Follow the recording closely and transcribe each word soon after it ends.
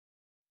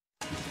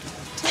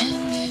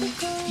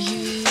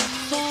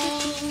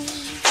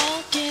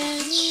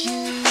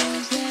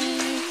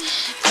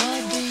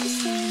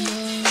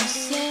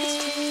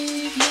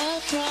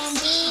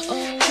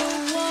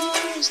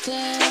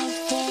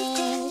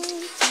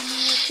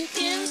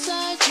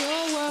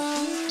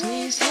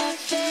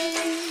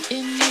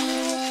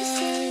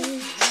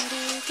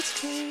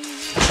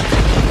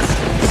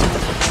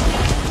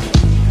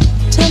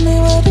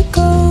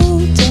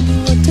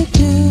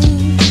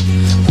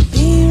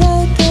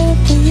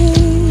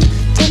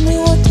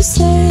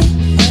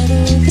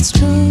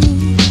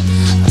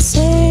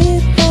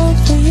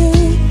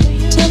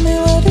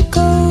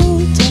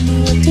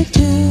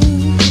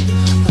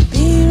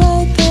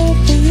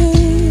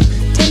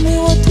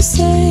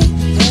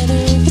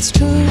it's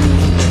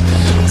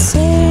true.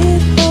 Say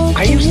it for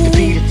I used to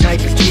be the type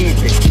of kid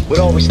that would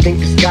always think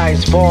the sky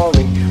is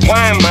falling.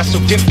 Why am I so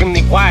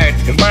differently wired?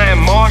 Am I a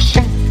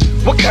Martian?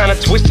 What kind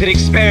of twisted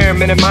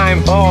experiment am I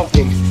involved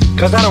in?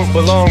 Cause I don't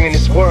belong in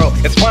this world.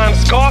 That's why I'm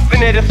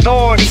scoffing at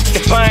authority,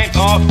 defiant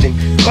often,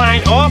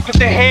 flying off at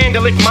the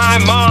handle at my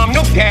mom.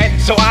 No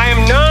dad, so I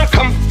am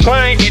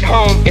non-compliant at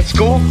home. At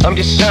school, I'm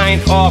just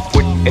shying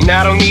awkward, and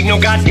I don't need no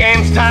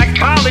goddamn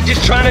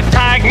psychologist trying to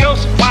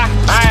diagnose why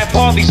I have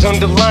all these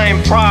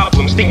underlying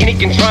problems, thinking he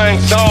can try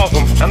and solve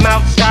them. I'm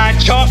outside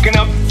chalking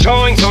up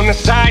drawings on the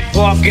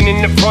sidewalk, and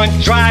in the front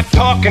drive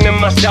talking to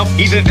myself.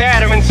 Either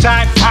that or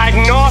inside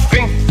hiding off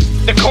in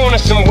the corner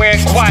somewhere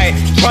quiet,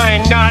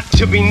 trying not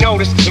to be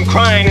noticed. I'm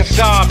crying and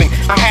sobbing.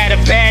 I had a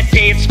bad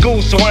day at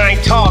school, so I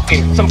ain't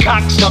talking. Some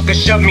cocksucker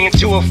shoved me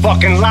into a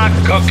fucking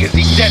locker, cause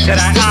he said that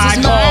I This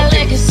is my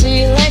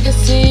legacy,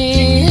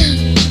 legacy.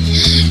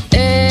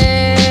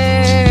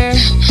 Yeah.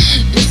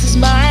 This is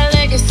my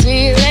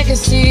legacy,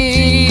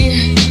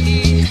 legacy.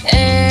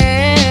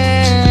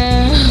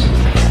 Yeah.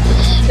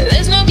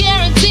 There's no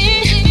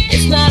guarantee,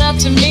 it's not up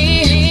to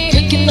me.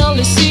 We can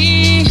only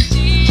see.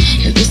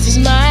 This is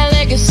my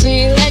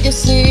legacy,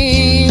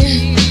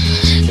 legacy.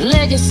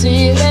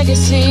 Legacy,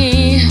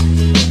 legacy.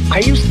 I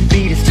used to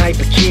be the type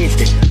of kid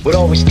that would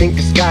always think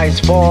the sky is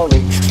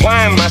falling.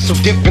 Why am I so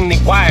differently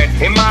wired?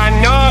 Am I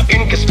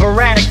nothing? Cause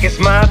sporadic as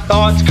my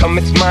thoughts come,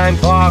 it's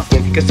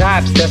mind-boggling. Cause I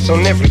obsess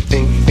on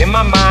everything. In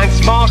my mind,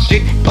 small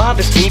shit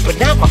bothers me. But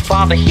now my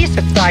father, he's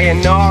a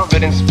sayonara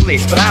and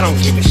split. But I don't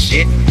give a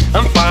shit,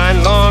 I'm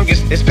fine long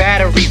as there's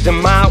batteries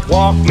in my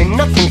Walkman.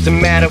 Nothing's the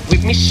matter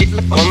with me, shit,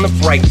 look on the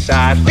bright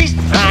side. At least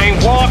I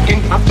ain't walking,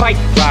 I bike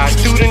ride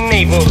through the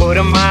neighborhood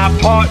of my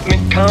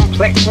apartment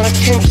complex on a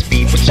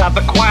 10-speed, which I've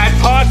acquired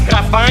parts that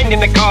I find in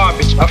the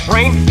garbage. I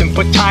framed and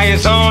put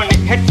tires on it,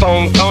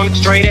 headphones on it,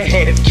 straight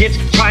ahead as kids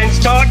try and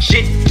start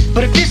shit.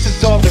 But if this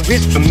is all there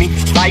is for me,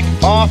 life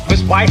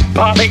offers, why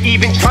bother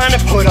even trying to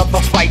put up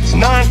a fight? It's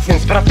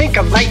nonsense, but I think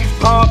a light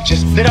bulb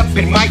just lit up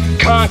in my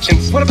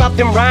conscience. What about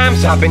them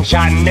rhymes I've been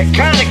jotting? They're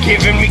kinda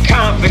giving me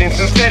confidence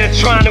instead of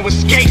trying to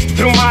escape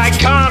through my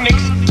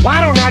comics.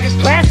 Why don't I just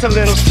blast a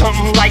little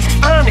something like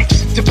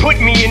Onyx to put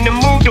me in the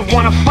mood to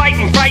wanna fight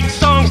and write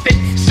songs that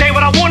say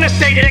what I wanna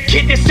say to the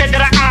kid that said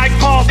that I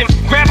eyeballed him?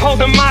 Grab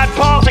hold of my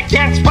balls like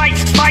that's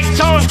fights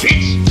on,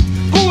 bitch.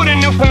 Who would've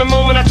knew from the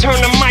moment I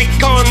turned the mic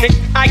on that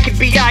I could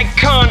be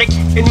iconic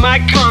in my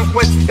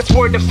conquest? It's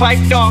word to fight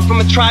dog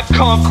from a tribe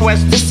called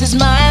Quest. This is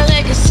my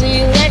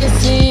legacy,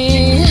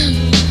 legacy.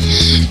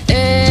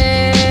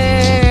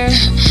 Yeah.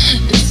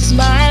 This is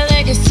my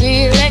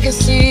legacy,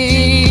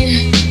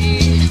 legacy.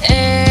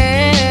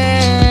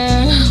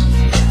 Yeah.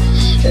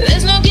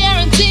 There's no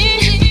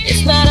guarantee,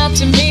 it's not up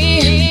to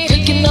me.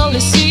 We can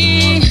only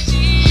see.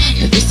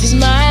 This is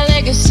my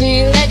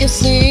legacy,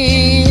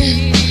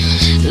 legacy.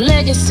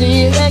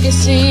 Legacy,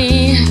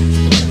 legacy.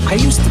 I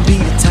used to be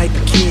the type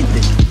of kid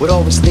that would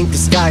always think the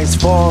sky is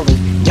falling.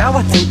 Now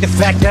I think the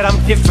fact that I'm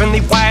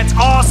differently wired's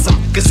awesome.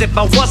 Cause if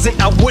I wasn't,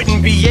 I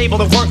wouldn't be able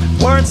to work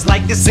words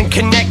like this and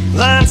connect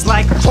lines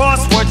like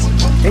crosswords,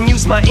 and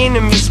use my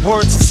enemies'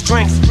 words of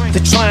strength to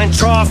try and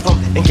draw from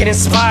and get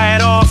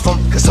inspired off them.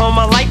 Cause all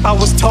my life I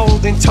was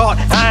told and taught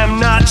I am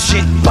not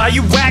shit by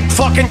you whack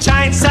fucking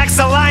giant sacks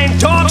of lying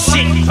dog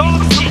shit.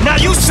 Now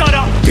you shut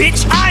up,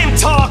 bitch, I am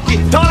talking.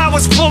 Thought I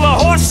was full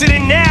of horses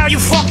and now you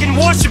fucking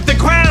worship the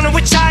ground on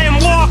which I am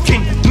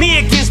walking. Me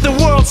against the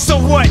world, so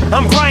what?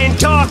 I'm Brian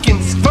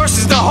Dawkins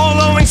versus the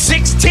Holo and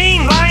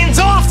 16 Lions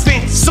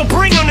offense. So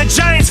bring on the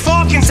Giants,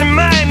 Falcons, and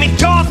Miami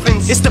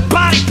Dolphins. It's the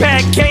body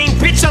bag game,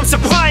 bitch, I'm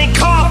supplying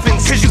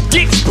coffins. Cause you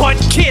dicks butt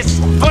kiss,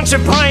 bunch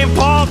of Brian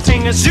Paul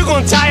tingers. You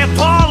gon'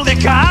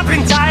 diabolical, I've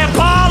been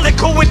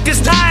diabolical with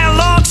this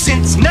dialogue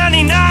since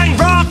 99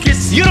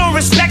 raucous. You don't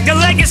respect the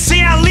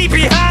legacy I leave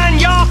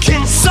behind, y'all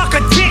can suck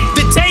a dick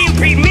the day you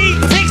beat me.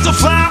 Pigs will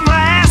fly out my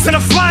ass in a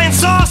flying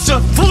saucer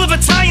full of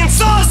Italian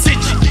sausage.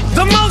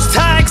 The most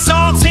high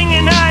exalting,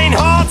 and I ain't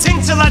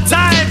halting till I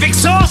die of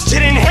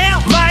exhaustion. Inhale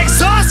my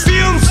exhaust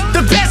fumes.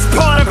 The best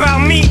part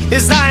about me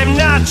is I am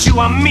not you,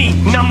 I'm me,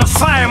 and I'm the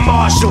fire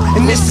marshal,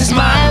 and this is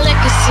my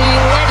legacy,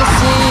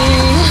 legacy.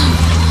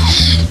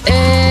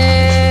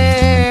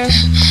 Yeah.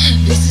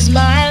 This is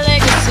my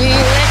legacy,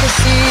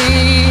 legacy.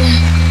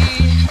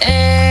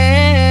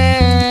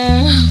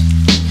 Yeah.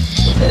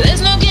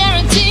 There's no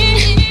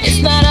guarantee,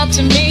 it's not up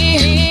to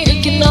me. We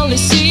can only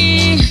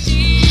see.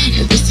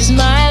 This is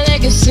my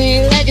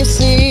legacy,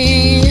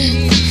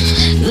 legacy.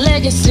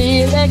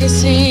 Legacy,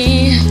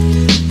 legacy.